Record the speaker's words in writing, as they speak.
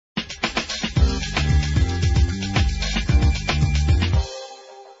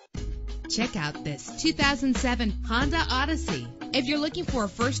Check out this 2007 Honda Odyssey. If you're looking for a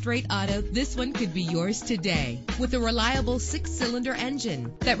first-rate auto, this one could be yours today. With a reliable 6-cylinder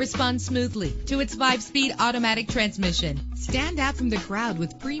engine that responds smoothly to its 5-speed automatic transmission. Stand out from the crowd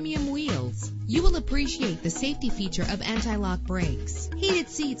with premium wheels. You will appreciate the safety feature of anti-lock brakes. Heated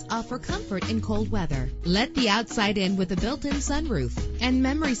seats offer comfort in cold weather. Let the outside in with a built-in sunroof. And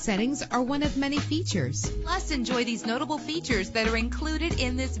memory settings are one of many features. Plus, enjoy these notable features that are included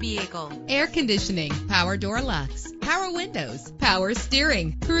in this vehicle: air conditioning, power door locks, power windows, power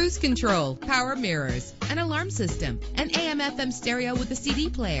steering, cruise control, power mirrors, an alarm system, an AM/FM stereo with a CD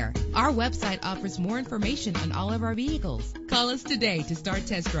player. Our website offers more information on all of our vehicles. Call us today to start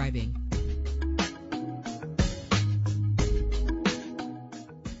test driving.